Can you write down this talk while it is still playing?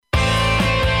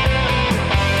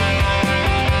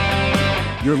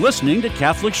You're listening to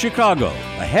Catholic Chicago.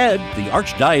 Ahead, the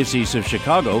Archdiocese of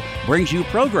Chicago brings you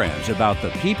programs about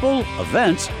the people,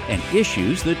 events, and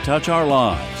issues that touch our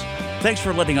lives. Thanks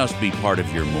for letting us be part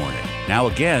of your morning. Now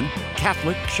again,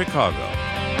 Catholic Chicago.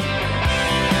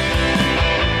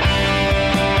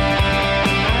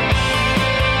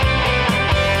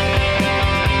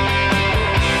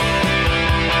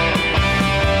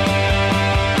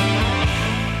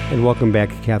 And welcome back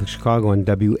to Catholic Chicago on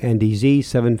WNDZ,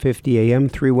 750 AM,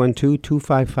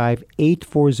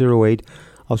 312-255-8408.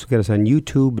 Also get us on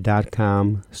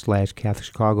youtube.com/Catholic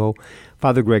Chicago.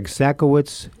 Father Greg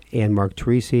Sakowicz and Mark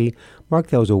Teresi. Mark,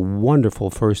 that was a wonderful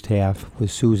first half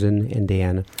with Susan and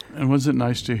Dan. And was it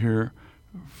nice to hear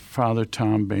Father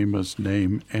Tom Bema's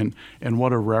name and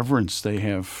what a reverence they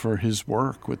have for his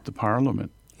work with the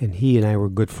Parliament. And he and I were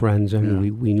good friends. I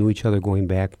mean, we knew each other going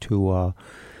back to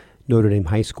Notre Dame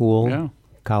High School,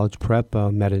 college prep,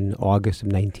 met in August of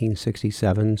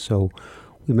 1967. So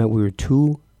we were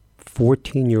two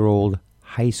 14-year-old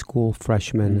high school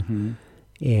freshmen,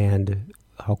 and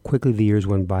how quickly the years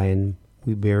went by, and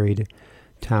we buried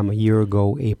Tom a year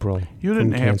ago, April. You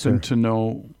didn't happen to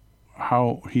know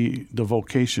how the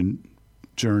vocation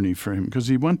journey for him, because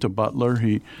he went to Butler,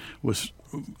 he was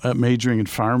majoring in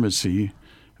pharmacy.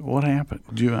 What happened?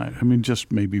 Just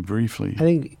maybe briefly. I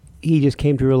think he just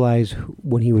came to realize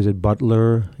when he was at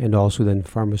Butler and also then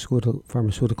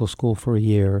pharmaceutical school for a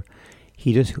year,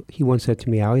 he once said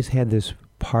to me, I always had this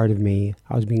part of me,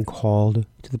 I was being called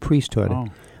to the priesthood,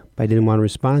 but I didn't want to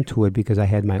respond to it because I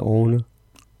had my own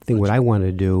thing, what I wanted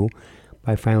to do.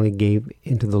 But I finally gave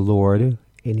into the Lord, and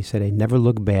he said, I never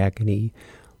looked back, and he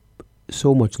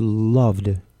so much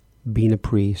loved being a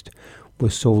priest,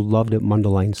 was so loved at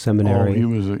Mundelein Seminary. Oh, he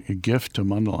was a gift to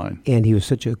Mundelein. And he was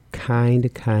such a kind,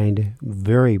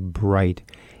 very bright,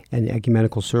 and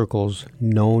ecumenical circles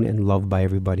known and loved by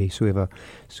everybody. So we have a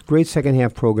great second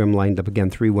half program lined up.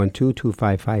 Again,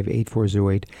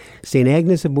 312-255-8408. St.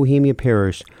 Agnes of Bohemia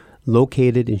Parish,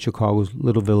 located in Chicago's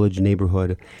Little Village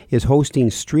neighborhood, is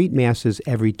hosting street masses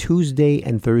every Tuesday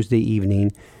and Thursday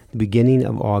evening, the beginning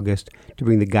of August, to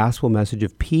bring the gospel message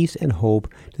of peace and hope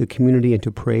to the community and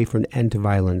to pray for an end to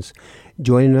violence.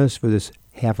 Joining us for this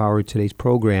half hour of today's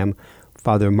program,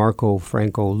 Father Marco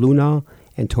Franco Luna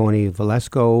and Tony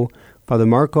Velasco. Father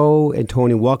Marco and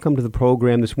Tony, welcome to the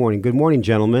program this morning. Good morning,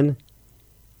 gentlemen.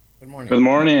 Good morning. Good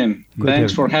morning.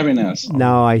 Thanks for having us.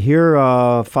 Now, I hear,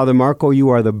 Father Marco, you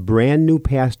are the brand new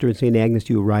pastor in St. Agnes.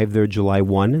 You arrived there July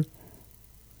 1.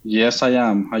 Yes, I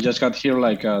am. I just got here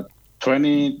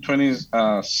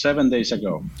 27 days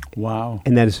ago. Wow.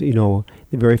 And that is, the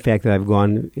very fact that I've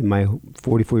gone in my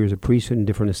 44 years of priesthood in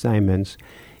different assignments,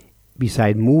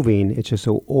 beside moving, it's just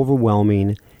so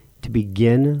overwhelming to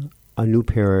begin a new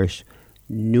parish,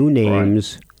 new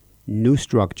names, new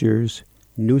structures,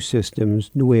 new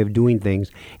systems, new way of doing things.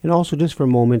 And also, just for a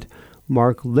moment,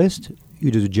 Mark,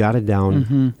 you just jotted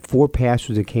down 4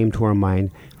 pastors that came to our mind,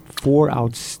 4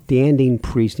 outstanding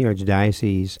priests in the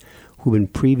Archdiocese who've been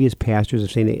previous pastors of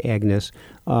St. Agnes.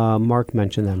 Mark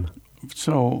mentioned them.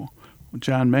 So,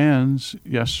 John Manns,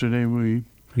 yesterday we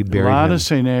buried a lot him. of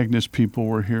St. Agnes people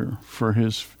were here for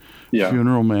his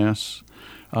funeral mass.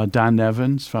 Don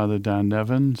Nevins, Father Don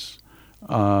Nevins,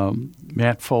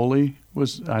 Matt Foley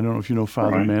was, I don't know if you know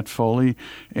Father Matt Foley,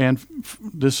 and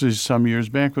this is some years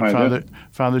back, but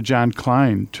Father John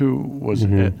Klein, too, was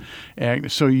at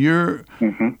Agnes. So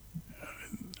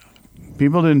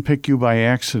people didn't pick you by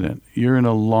accident. You're in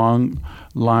a long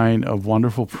line of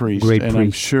wonderful priests,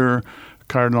 I'm sure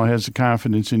Cardinal has the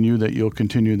confidence in you that you'll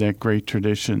continue that great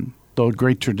tradition, those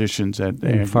great traditions at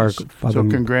Agnes. So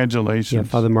congratulations. Yeah,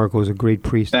 Father Marco is a great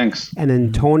priest. Thanks. And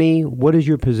then, Tony, what is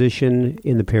your position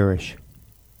in the parish?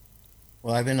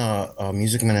 Well, I've been a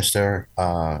music minister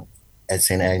at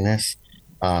St. Agnes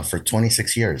for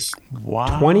 26 years.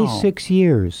 Wow. 26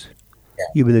 years. Yeah.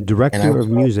 You've been the director of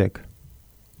music.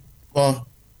 Well,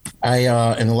 I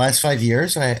in the last 5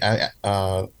 years, I've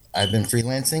been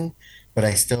freelancing, but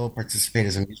I still participate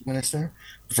as a music minister.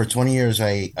 For 20 years,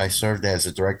 I served as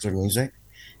a director of music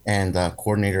and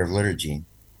coordinator of liturgy.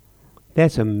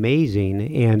 That's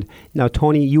amazing. And now,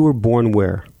 Tony, you were born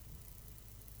where?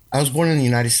 I was born in the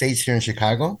United States here in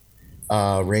Chicago,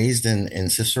 raised in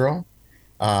Cicero.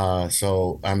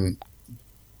 So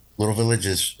Little Village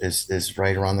is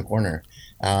right around the corner.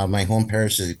 My home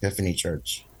parish is Epiphany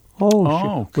Church.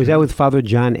 Oh, okay. Was that with Father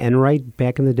John Enright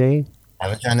back in the day?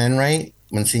 Father John Enright,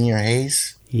 Monsignor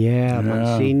Hayes. Yeah,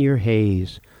 Monsignor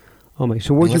Hayes. Oh my!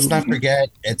 So let's not forget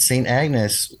at St.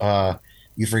 Agnes,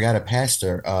 you forgot a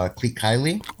pastor, Cleet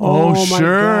Kiley. Oh,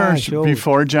 sure.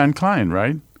 Before John Klein,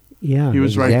 right? Yeah, he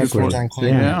was right before John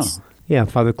Klein. Yeah,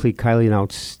 Father Cleet Kiley, an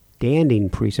outstanding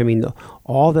priest. I mean,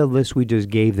 all the lists we just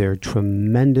gave there,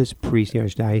 tremendous priest in the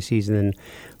Archdiocese, and then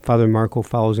Father Marco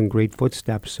follows in great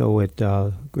footsteps. So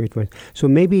So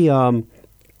maybe I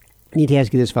need to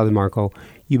ask you this, Father Marco.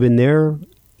 You've been there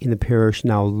in the parish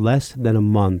now less than a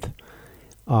month.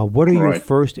 What are your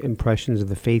first impressions of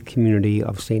the faith community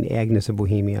of St. Agnes of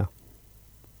Bohemia?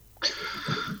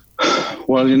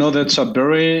 Well, that's a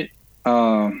very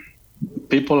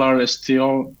people are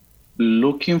still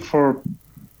looking for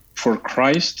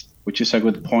Christ, which is a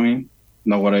good point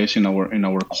nowadays in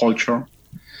our culture.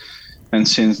 And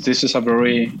since this is a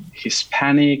very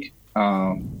Hispanic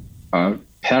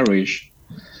parish,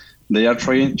 they are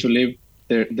trying to live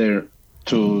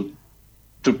to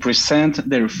present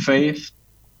their faith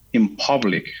in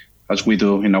public, as we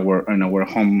do in our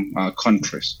home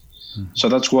countries. Mm-hmm. So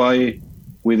that's why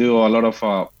we do a lot of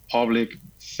public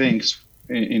things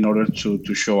in order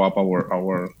to show up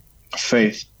our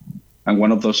faith, and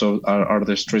one of those are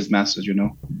the street masses,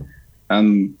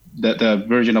 and the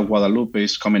Virgin of Guadalupe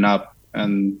is coming up,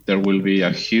 and there will be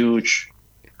a huge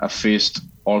feast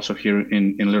also here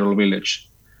in Little Village.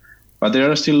 But they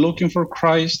are still looking for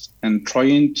Christ and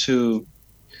trying to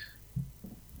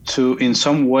in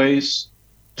some ways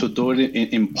to do it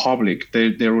in public.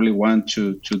 They really want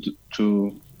to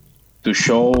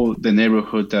show the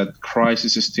neighborhood that Christ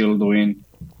is still doing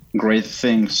great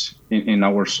things in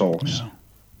our souls. Yeah.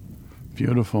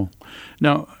 Beautiful.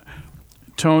 Now,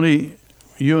 Tony,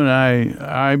 you and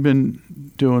I've been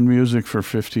doing music for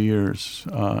 50 years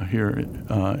here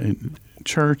in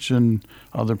church and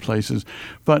other places.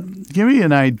 But give me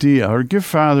an idea, or give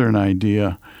Father an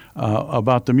idea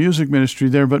about the music ministry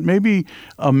there, but maybe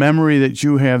a memory that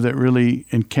you have that really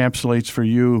encapsulates for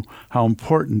you how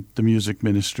important the music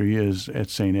ministry is at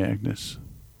St. Agnes.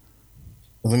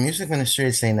 Well, the music ministry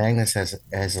at St. Agnes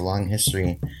has a long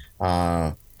history.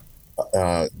 There's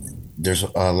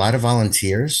a lot of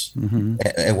volunteers. Mm-hmm.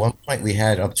 At one point, we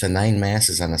had up to 9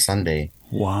 masses on a Sunday.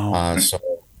 Wow. So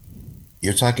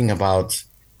you're talking about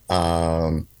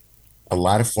a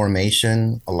lot of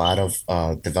formation, a lot of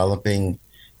developing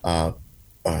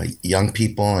young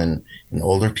people and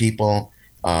older people.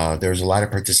 There's a lot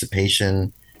of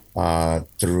participation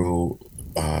through.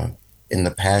 In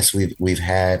the past, we've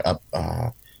had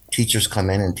teachers come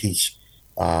in and teach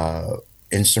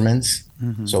instruments,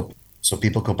 mm-hmm. so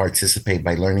people could participate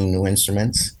by learning new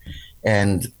instruments.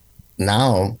 And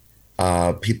now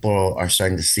people are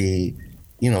starting to see,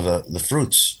 the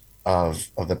fruits of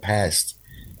the past.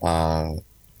 So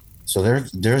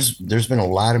there's been a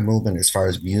lot of movement as far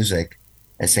as music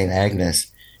at St.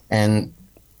 Agnes, and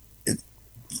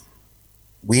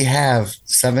we have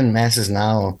 7 masses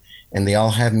now, and they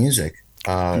all have music.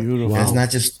 Beautiful. And it's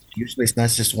not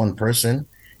just one person;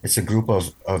 it's a group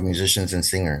of musicians and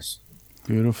singers.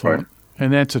 Beautiful, right.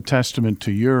 And that's a testament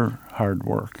to your hard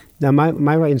work. Now, am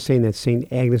I right in saying that St.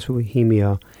 Agnes of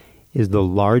Bohemia is the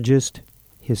largest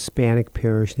Hispanic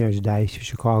parish in the Archdiocese of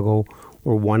Chicago,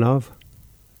 or one of?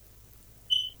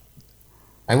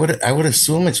 I would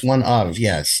assume it's one of,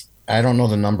 yes. I don't know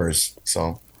the numbers,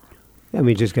 so. I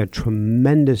mean, just got a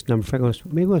tremendous number.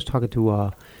 Maybe I was talking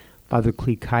to Father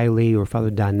Cleet Kiley or Father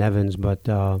Don Nevins, but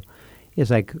it's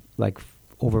like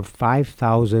over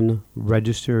 5,000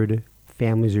 registered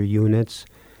families or units,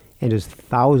 and there's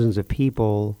thousands of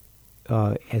people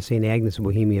at St. Agnes of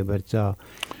Bohemia. But it's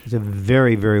a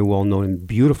very, very well-known and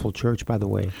beautiful church, by the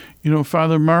way.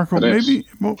 Father Marco, maybe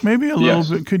a little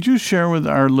bit. Could you share with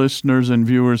our listeners and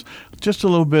viewers just a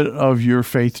little bit of your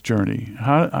faith journey?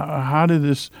 How did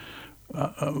this?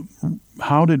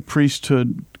 How did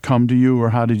priesthood come to you,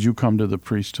 or how did you come to the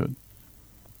priesthood?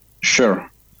 Sure.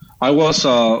 I was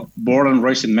born and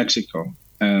raised in Mexico,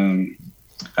 and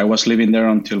I was living there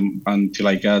until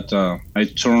I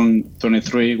turned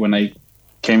 23 when I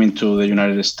came into the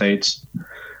United States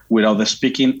without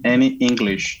speaking any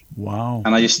English. Wow.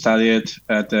 And I studied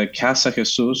at the Casa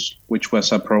Jesus, which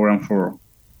was a program for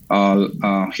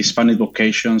Hispanic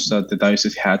vocations that the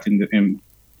diocese had in the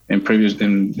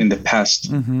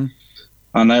past. Mm-hmm.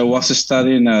 And I was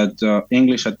studying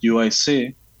English at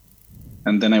UIC,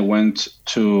 and then I went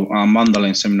to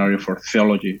Mandalay Seminary for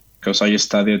theology, because I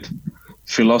studied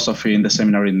philosophy in the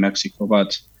seminary in Mexico.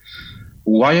 But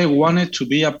why I wanted to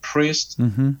be a priest,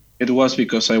 mm-hmm. It was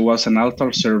because I was an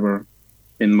altar server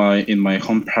in my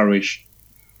home parish,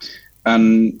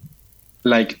 and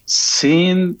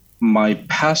seeing my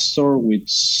pastor with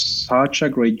such a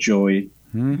great joy,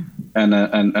 mm-hmm.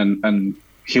 and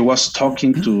he was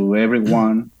talking to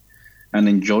everyone and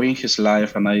enjoying his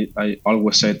life, and I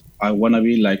always said, I want to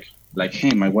be like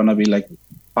him. I want to be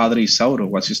Padre Isauro.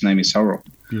 What's his name? Isauro.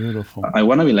 Beautiful. I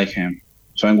want to be like him.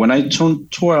 So when I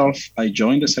turned 12, I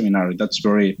joined the seminary. That's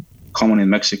very common in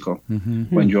Mexico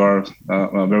when you are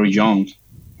very young.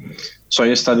 So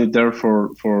I studied there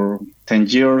for 10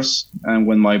 years. And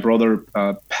when my brother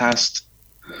passed,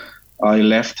 I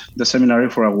left the seminary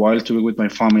for a while to be with my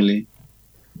family.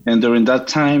 And during that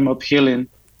time of healing,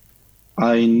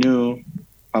 I knew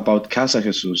about Casa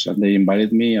Jesus, and they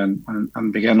invited me and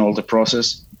began all the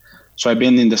process. So I've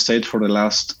been in the States for the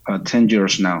last 10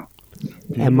 years now.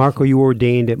 And Marco, you were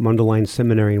ordained at Mundelein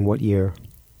Seminary in what year?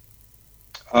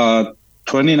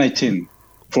 2019,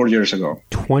 4 years ago.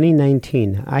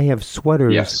 2019. I have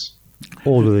sweaters Yes.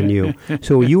 older than you.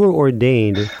 So you were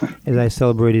ordained as I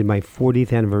celebrated my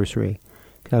 40th anniversary.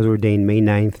 I was ordained May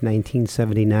 9th,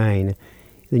 1979.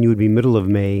 Then you would be middle of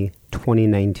May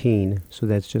 2019. So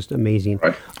that's just amazing.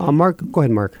 Right. Mark, go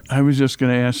ahead, Mark. I was just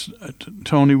going to ask,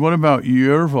 Tony, what about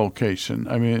your vocation?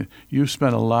 I mean, you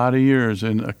spent a lot of years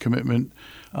in a commitment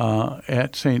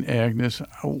at St. Agnes.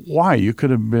 Why? You could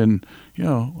have been,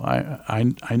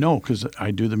 I know because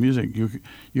I do the music.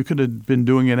 You could have been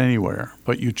doing it anywhere,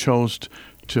 but you chose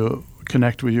to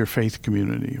connect with your faith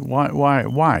community. Why?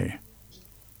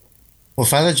 Well,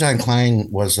 Father John Klein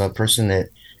was a person that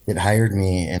hired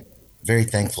me, and very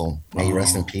thankful. May he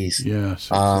rest in peace. Yes,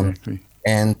 exactly.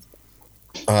 And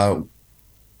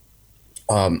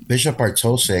Bishop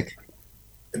Bartosik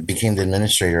became the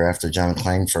administrator after John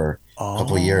Klein for a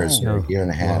couple of years, or a year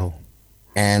and a half. Wow.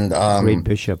 And Great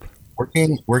bishop.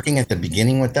 Working at the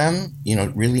beginning with them,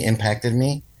 really impacted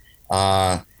me.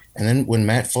 And then when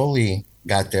Matt Foley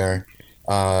got there,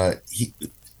 he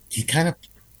kind of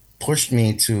pushed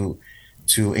me to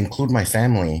include my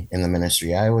family in the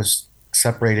ministry. I was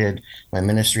separated my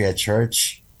ministry at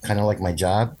church, kind of like my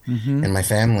job, and my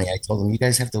family. I told them, you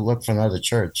guys have to look for another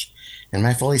church. And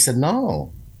Matt Foley said,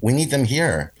 no, we need them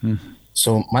here.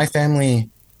 So my family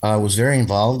was very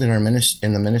involved in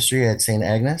the ministry at St.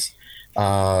 Agnes.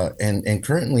 And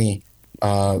currently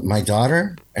my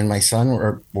daughter and my son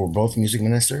were both music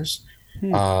ministers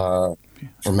for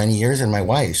many years, and my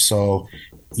wife. So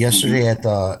yesterday at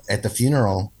the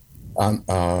funeral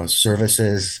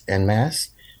services and mass,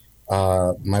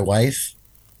 my wife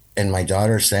and my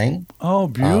daughter sang. Oh,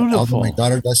 beautiful! Although my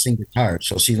daughter does sing guitar,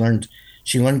 so she learned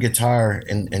guitar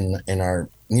in our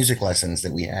music lessons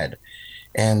that we had,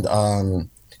 and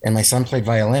my son played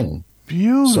violin.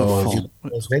 Beautiful. So if you look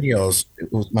at those videos,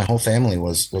 my whole family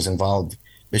was involved.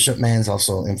 Bishop Manns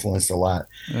also influenced a lot,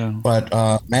 but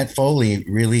Matt Foley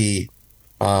really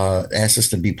asked us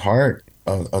to be part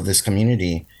of this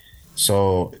community.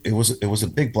 So it was a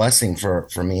big blessing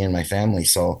for me and my family.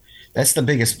 So that's the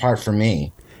biggest part for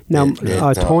me. Now,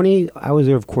 Tony, I was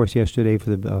there, of course, yesterday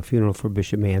for the funeral for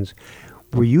Bishop Manns.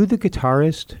 Were you the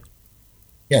guitarist?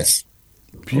 Yes.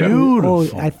 Beautiful. Oh,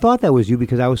 I thought that was you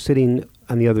because I was sitting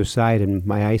on the other side and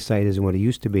my eyesight isn't what it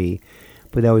used to be.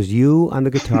 But that was you on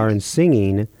the guitar and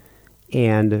singing,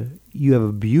 and you have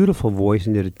a beautiful voice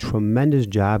and did a tremendous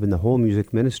job in the whole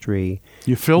music ministry.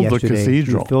 You filled yesterday. the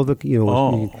cathedral. You filled the, your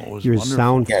wonderful.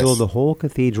 sound filled the whole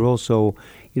cathedral. So,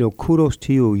 kudos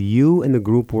to you. You and the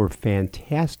group were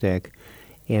fantastic.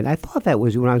 And I thought that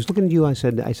was, when I was looking at you, I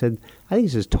said, I think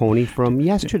this is Tony from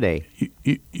yesterday.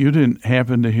 You didn't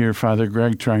happen to hear Father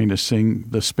Greg trying to sing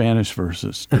the Spanish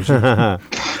verses, did you? No.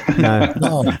 I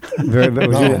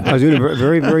was doing it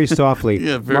very, very softly.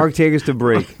 Yeah, Mark, take us to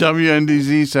break.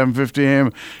 WNDZ 750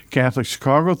 AM, Catholic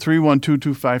Chicago,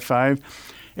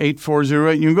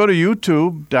 312-255-8408. You can go to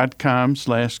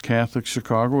youtube.com/Catholic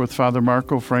Chicago with Father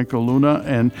Marco, Franco Luna,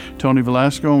 and Tony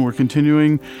Velasco. And we're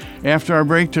continuing after our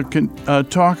break to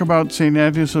talk about St.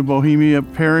 Agnes of Bohemia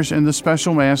Parish and the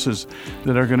special masses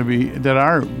that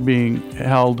are being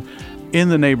held in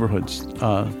the neighborhoods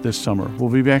this summer. We'll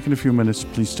be back in a few minutes.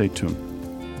 Please stay tuned.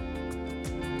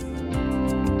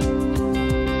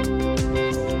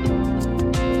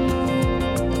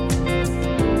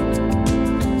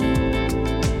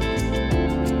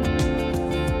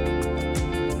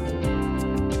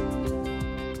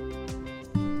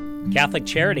 Catholic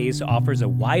Charities offers a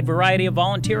wide variety of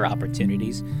volunteer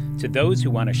opportunities to those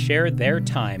who want to share their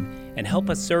time and help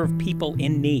us serve people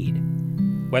in need.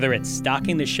 Whether it's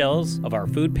stocking the shelves of our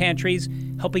food pantries,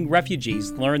 helping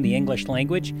refugees learn the English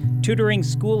language, tutoring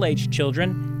school-aged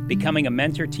children, becoming a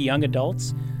mentor to young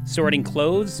adults, sorting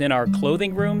clothes in our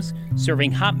clothing rooms,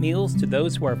 serving hot meals to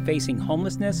those who are facing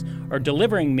homelessness, or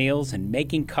delivering meals and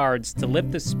making cards to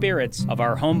lift the spirits of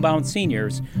our homebound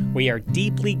seniors, we are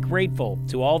deeply grateful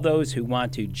to all those who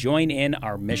want to join in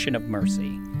our mission of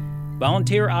mercy.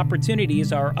 Volunteer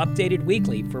opportunities are updated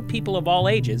weekly for people of all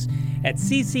ages at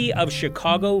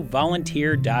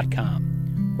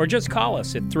ccofchicagovolunteer.com. or just call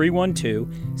us at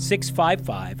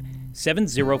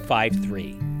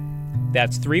 312-655-7053.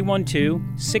 That's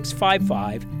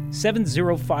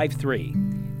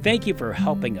 312-655-7053. Thank you for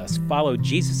helping us follow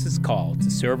Jesus' call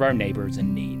to serve our neighbors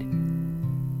in need.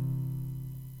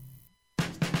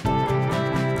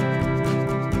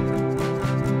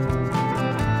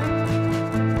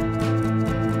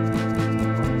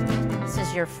 This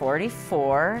is year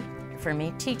 44 for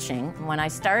me teaching. When I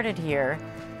started here,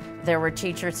 there were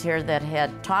teachers here that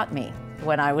had taught me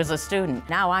when I was a student.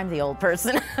 Now I'm the old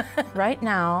person. Right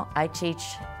now, I teach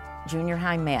junior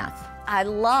high math. I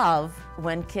love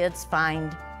when kids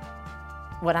find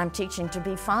what I'm teaching to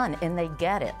be fun and they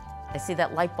get it. I see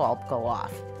that light bulb go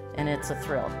off and it's a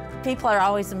thrill. People are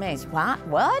always amazed.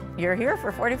 What? You're here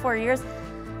for 44 years?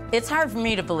 It's hard for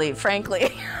me to believe, frankly.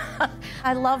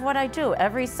 I love what I do.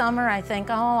 Every summer I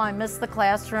think, oh, I miss the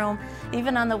classroom.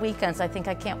 Even on the weekends, I think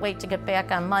I can't wait to get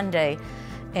back on Monday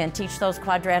and teach those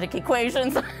quadratic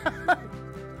equations.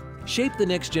 Shape the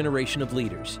next generation of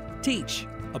leaders. Teach.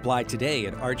 Apply today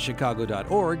at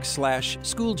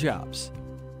archchicago.org/schooljobs.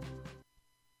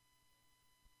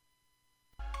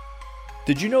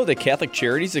 Did you know that Catholic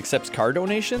Charities accepts car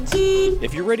donations?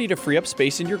 If you're ready to free up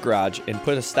space in your garage and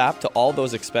put a stop to all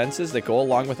those expenses that go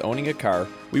along with owning a car,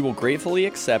 we will gratefully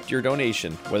accept your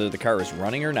donation, whether the car is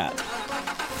running or not.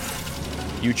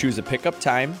 You choose a pickup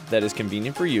time that is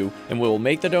convenient for you, and we will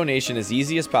make the donation as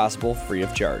easy as possible, free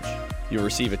of charge. You'll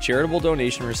receive a charitable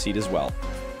donation receipt as well.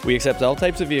 We accept all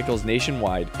types of vehicles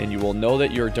nationwide, and you will know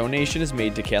that your donation is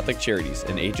made to Catholic Charities,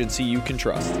 an agency you can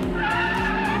trust.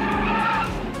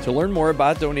 To learn more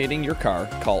about donating your car,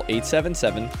 call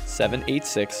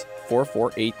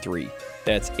 877-786-4483.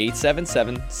 That's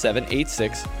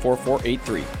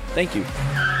 877-786-4483. Thank you.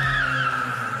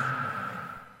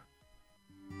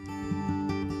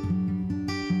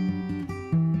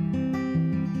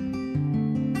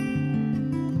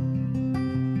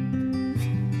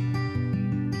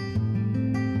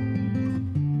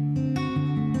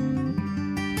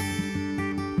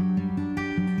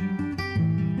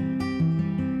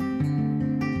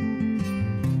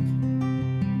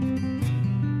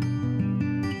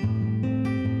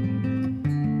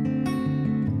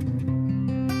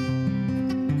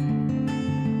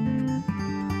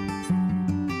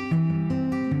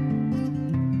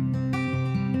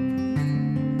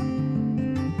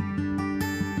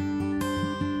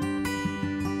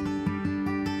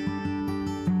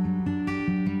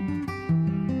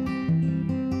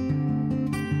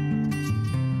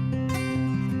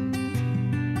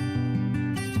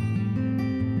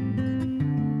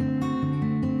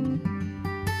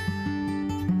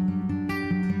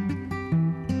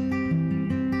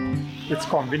 It's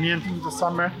convenient in the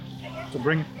summer to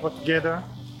bring people together,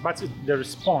 but it's the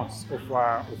response of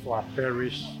our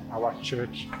parish, our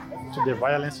church, to the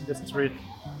violence in the street,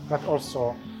 but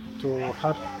also to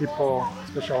help people,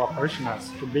 especially our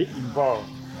parishioners, to be involved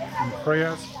in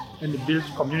prayers and build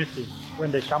community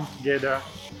when they come together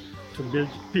to build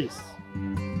peace.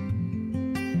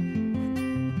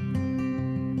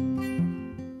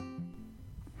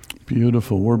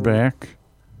 Beautiful. We're back.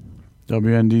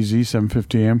 WNDZ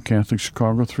 750 AM, Catholic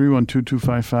Chicago,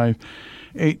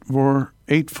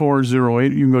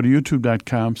 312-255-8408. You can go to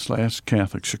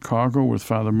youtube.com/Catholic Chicago with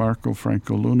Father Marco,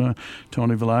 Franco Luna,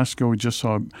 Tony Velasco. We just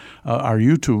saw, our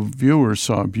YouTube viewers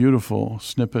saw beautiful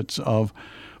snippets of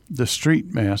the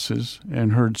street masses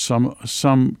and heard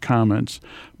some comments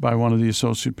by one of the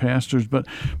associate pastors. But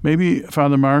maybe,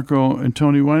 Father Marco and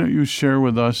Tony, why don't you share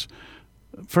with us,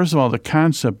 first of all, the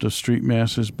concept of street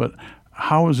masses, but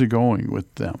how is it going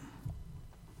with them?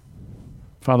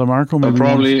 Father Marco, maybe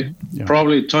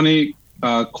probably Tony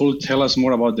could tell us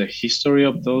more about the history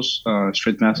of those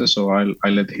street masses. So I'll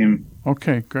let him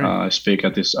speak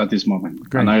at this moment,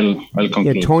 great. And I'll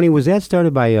conclude. Yeah, Tony, was that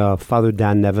started by Father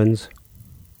Don Nevins?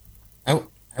 I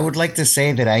would like to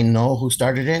say that I know who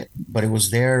started it, but it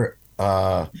was there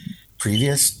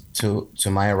previous to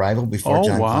my arrival before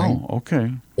John Klein.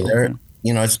 Okay. So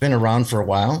it's been around for a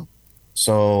while.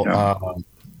 So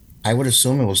I would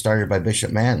assume it was started by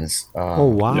Bishop Manns.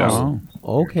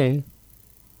 Okay.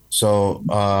 So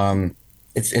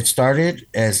it started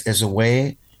as a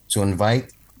way to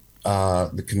invite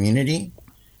the community,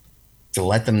 to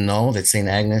let them know that St.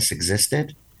 Agnes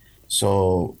existed.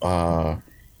 So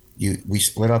we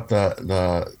split up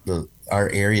our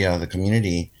area, the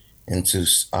community, into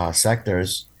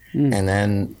sectors, and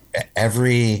then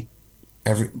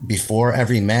before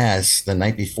every mass, the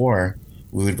night before,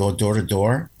 we would go door to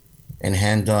door and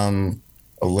hand them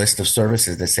a list of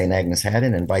services that St. Agnes had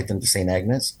and invite them to St.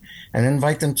 Agnes and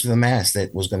invite them to the mass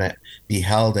that was going to be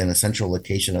held in a central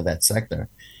location of that sector.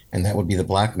 and that would be the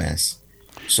Black Mass.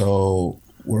 So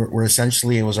we're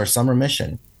essentially, it was our summer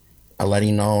mission,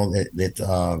 letting know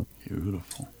that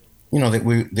beautiful,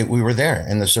 that we were there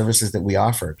and the services that we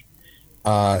offered.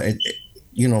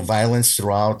 Violence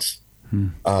throughout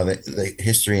the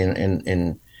history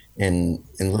in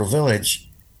Little Village,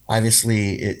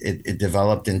 obviously it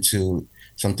developed into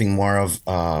something more of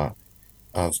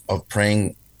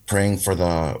praying for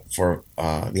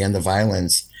the end of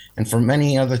violence, and for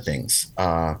many other things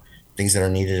that are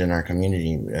needed in our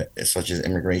community, such as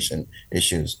immigration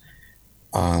issues.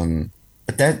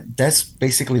 But that's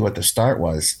basically what the start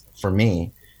was for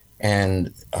me,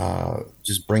 and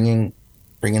just bringing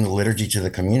the liturgy to the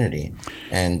community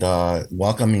and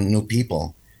welcoming new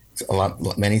people.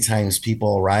 Many times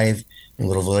people arrive in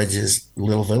Little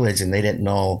Village, and they didn't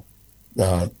know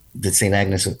that St.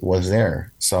 Agnes was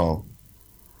there. So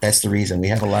that's the reason we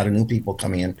have a lot of new people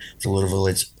coming in to Little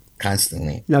Village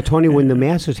constantly. Now, Tony, when the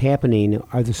Mass is happening,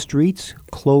 are the streets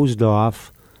closed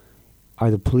off?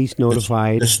 Are the police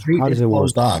notified? The street How does is it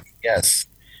closed work? off, yes.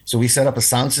 So we set up a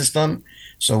sound system.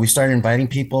 So we started inviting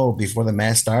people before the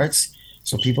Mass starts,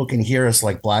 so people can hear us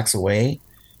like blocks away,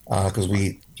 because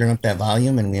we turn up that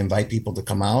volume and we invite people to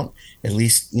come out, at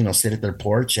least, sit at their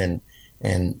porch, and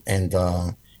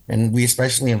we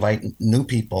especially invite new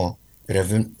people that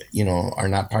are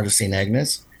not part of St.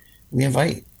 Agnes. We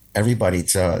invite everybody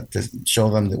to show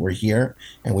them that we're here,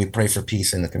 and we pray for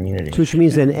peace in the community. So which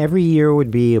means then every year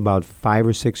would be about 5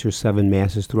 or 6 or 7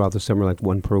 Masses throughout the summer, like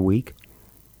one per week?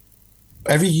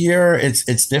 Every year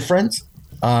it's different.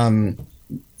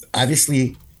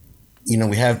 Obviously,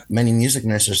 we have many music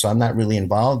ministers, so I'm not really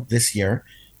involved this year.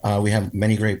 We have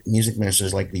many great music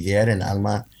ministers like Vivier and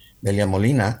Alma Delia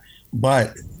Molina.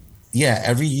 But yeah,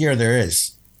 every year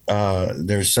there's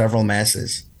several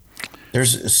Masses.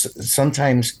 There's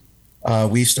sometimes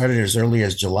we started as early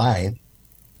as July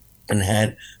and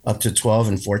had up to 12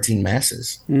 and 14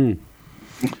 Masses. Mm.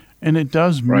 And it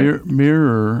does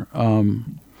mirror.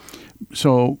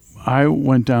 So I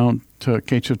went down to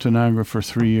Quechua for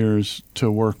 3 years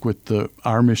to work with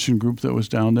our mission group that was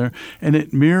down there, and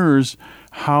it mirrors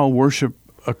how worship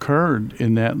occurred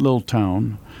in that little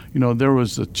town. There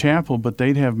was a chapel, but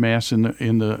they'd have Mass in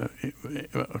the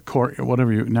court,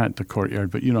 not the courtyard,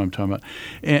 but you know what I'm talking about,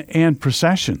 and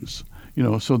processions.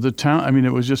 So the town,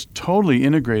 it was just totally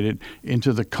integrated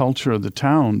into the culture of the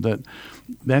town.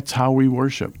 That's how we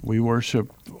worship. We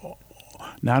worship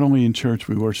not only in church,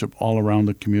 we worship all around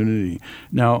the community.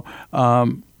 Now,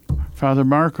 Father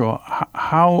Marco,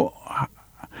 how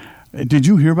did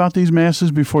you hear about these Masses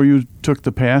before you took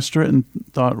the pastorate and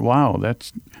thought, wow,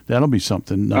 that'll be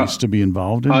something nice to be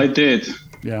involved in? I did.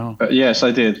 Yeah. Yes,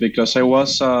 I did, because I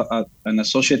was an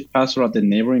associate pastor at the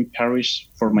neighboring parish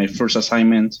for my first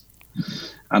assignment,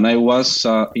 and I was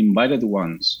invited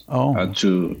once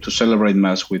to celebrate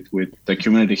Mass with the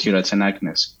community here at St.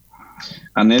 Agnes.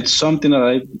 And it's something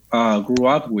that I grew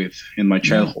up with in my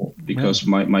childhood, because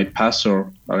my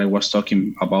pastor that I was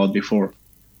talking about before,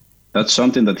 that's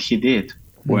something that he did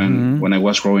when I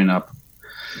was growing up.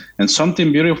 And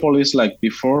something beautiful is like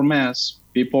before Mass,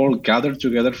 people gather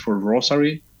together for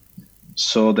Rosary.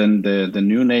 So then the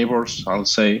new neighbors, I'll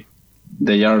say,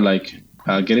 they are like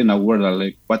getting aware that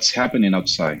like what's happening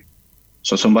outside.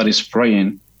 So somebody's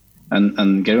praying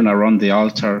and getting around the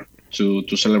altar to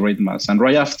celebrate Mass. And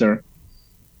right after,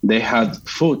 they had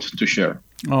food to share.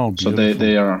 Oh, beautiful. So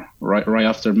they are right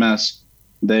after Mass,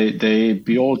 they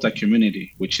build a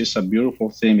community, which is a beautiful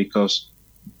thing, because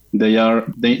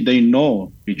they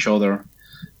know each other,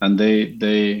 and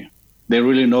they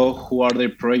really know who are they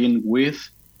praying with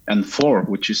and for,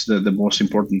 which is the most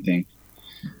important thing.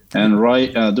 And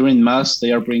during Mass,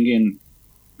 they are bringing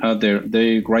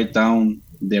they write down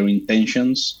their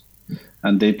intentions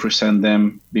and they present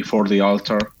them before the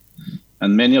altar.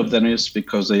 And many of them is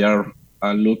because they are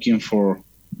looking for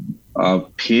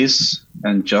peace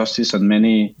and justice, and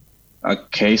many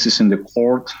cases in the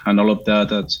court and all of that.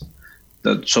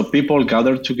 So people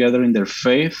gather together in their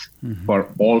faith, but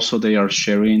also they are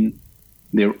sharing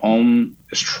their own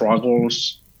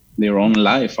struggles, their own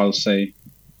life, I'll say,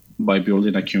 by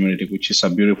building a community, which is a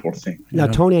beautiful thing. Now,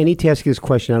 Tony, I need to ask you this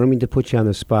question. I don't mean to put you on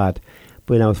the spot,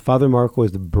 but now Father Marco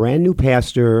is the brand new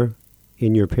pastor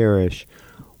in your parish.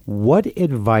 What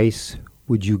advice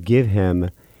would you give him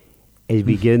as he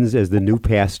begins as the new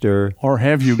pastor? Or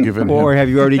have you given him? Or have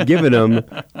you already given him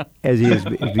as he has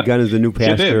begun as the new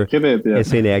pastor at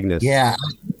St. Agnes? Yeah.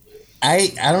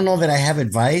 I don't know that I have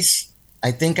advice.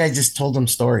 I think I just told him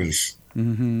stories.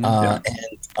 And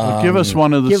Give us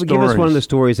one of the stories. Give us one of the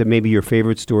stories that maybe your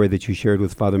favorite story that you shared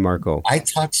with Father Marco. I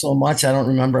talk so much, I don't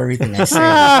remember everything I say.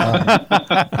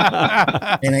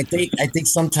 And I think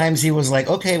sometimes he was like,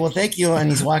 okay, well, thank you. And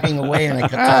he's walking away and I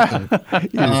kept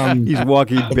talking. He's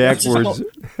walking backwards.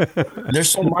 There's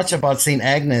so much about St.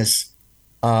 Agnes.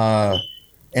 And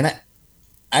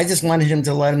I just wanted him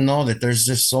to let him know that there's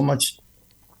just so much,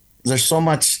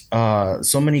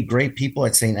 so many great people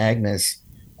at St. Agnes.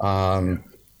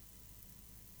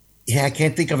 I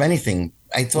can't think of anything.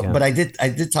 But I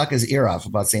did talk his ear off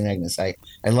about St. Agnes. I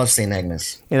love St.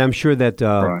 Agnes. And I'm sure that,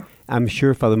 I'm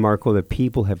sure, Father Marco, that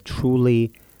people have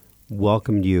truly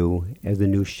welcomed you as the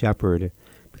new shepherd.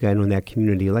 Because I know in that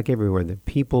community, like everywhere, the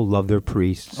people love their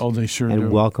priests. Oh, they sure and do.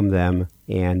 welcome them.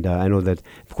 And I know that,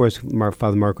 of course,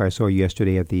 Father Marco, I saw you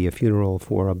yesterday at the funeral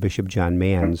for Bishop John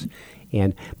Manns.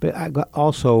 But I got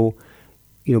also,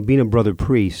 being a brother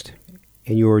priest,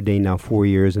 and you're ordained now 4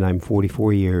 years, and I'm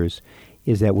 44 years,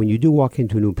 is that when you do walk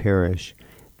into a new parish,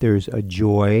 there's a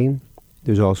joy,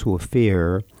 there's also a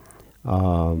fear,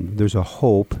 there's a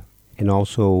hope, and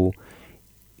also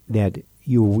that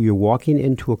you're walking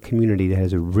into a community that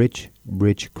has a rich,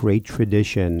 great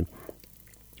tradition,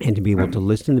 and to be able to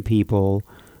listen to people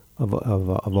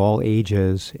of all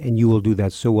ages, and you will do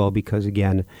that so well because,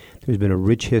 again, there's been a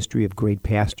rich history of great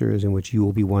pastors in which you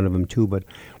will be one of them too. But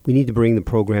we need to bring the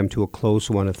program to a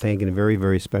close. I want to thank in a very,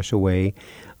 very special way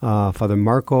Father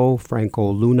Marco,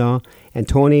 Franco, Luna, and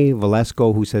Tony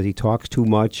Velasco, who says he talks too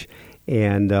much,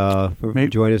 and for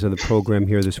joining us on the program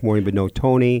here this morning. But no,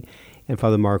 Tony and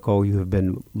Father Marco, you have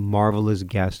been marvelous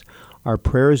guests. Our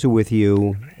prayers are with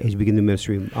you as you begin the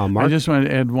ministry. Mark? I just want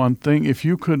to add one thing. If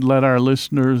you could let our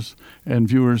listeners and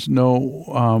viewers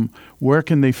know where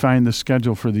can they find the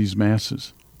schedule for these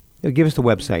masses? Give us the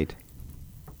website.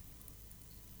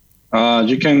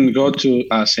 You can go to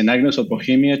St. Agnes of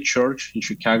Bohemia Church in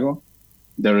Chicago.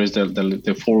 There is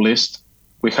the full list.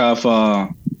 We have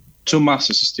 2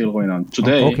 masses still going on.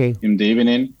 Today in the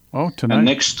evening. Oh, tonight. And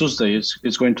next Tuesday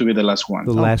it's going to be the last one.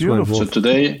 The last one. So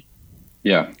today...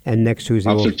 Yeah. And next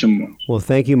Tuesday. After well,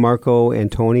 thank you, Marco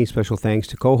and Tony. Special thanks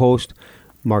to co-host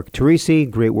Mark Teresi.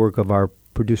 Great work of our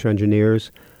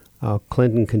producer-engineers,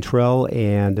 Clinton Contrell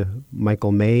and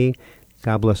Michael May.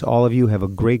 God bless all of you. Have a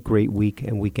great week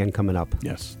and weekend coming up.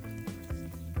 Yes.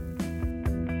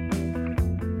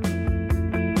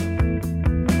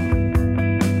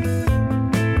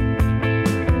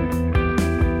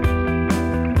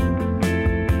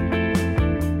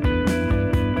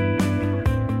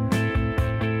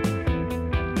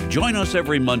 Join us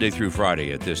every Monday through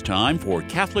Friday at this time for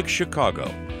Catholic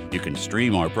Chicago. You can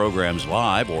stream our programs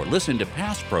live or listen to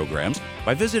past programs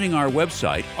by visiting our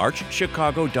website,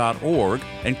 archchicago.org,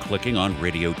 and clicking on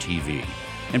Radio TV.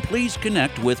 And please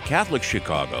connect with Catholic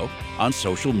Chicago on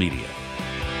social media.